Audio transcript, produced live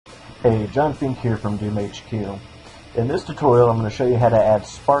Hey, John Fink here from Doom HQ. In this tutorial, I'm going to show you how to add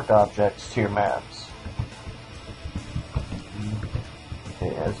Spark objects to your maps.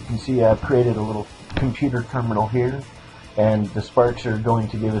 Okay, as you can see, I've created a little computer terminal here, and the sparks are going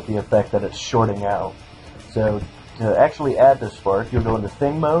to give it the effect that it's shorting out. So, to actually add the spark, you'll go into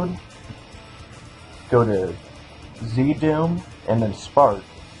Thing Mode, go to ZDoom, and then Spark,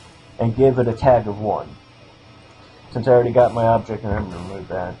 and give it a tag of 1. Since I already got my object, I'm going to remove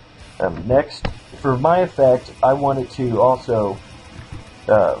that. Next, for my effect, I want it to also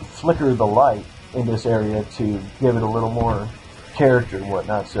flicker the light in this area to give it a little more character and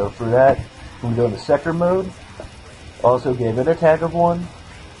whatnot. So for that, we go into Sector Mode, also give it a tag of 1.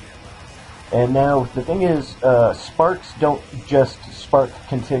 And now, the thing is, sparks don't just spark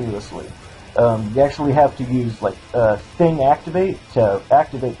continuously. You actually have to use like Thing Activate to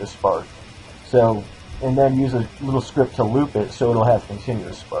activate the spark. So, and then use a little script to loop it so it'll have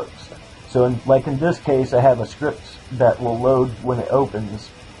continuous sparks. So like in this case, I have a script that will load when it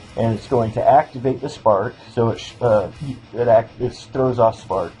opens, and it's going to activate the spark, so it throws off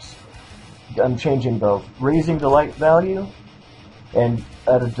sparks. I'm changing raising the light value, and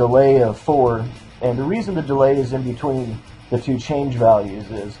at a delay of 4, and the reason the delay is in between the two change values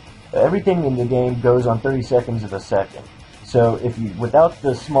is everything in the game goes on 30 seconds of a second. So if you, without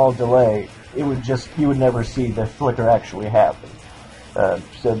the small delay, you would never see the flicker actually happen.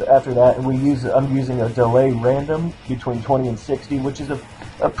 So after that, I'm using a delay random between 20 and 60, which is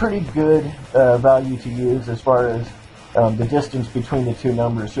a pretty good value to use as far as the distance between the two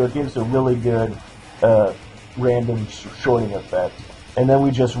numbers. So it gives a really good random shorting effect. And then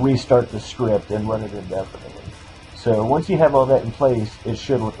we just restart the script and run it indefinitely. So once you have all that in place, it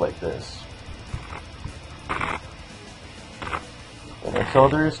should look like this. And that's all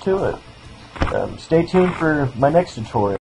there is to it. Stay tuned for my next tutorial.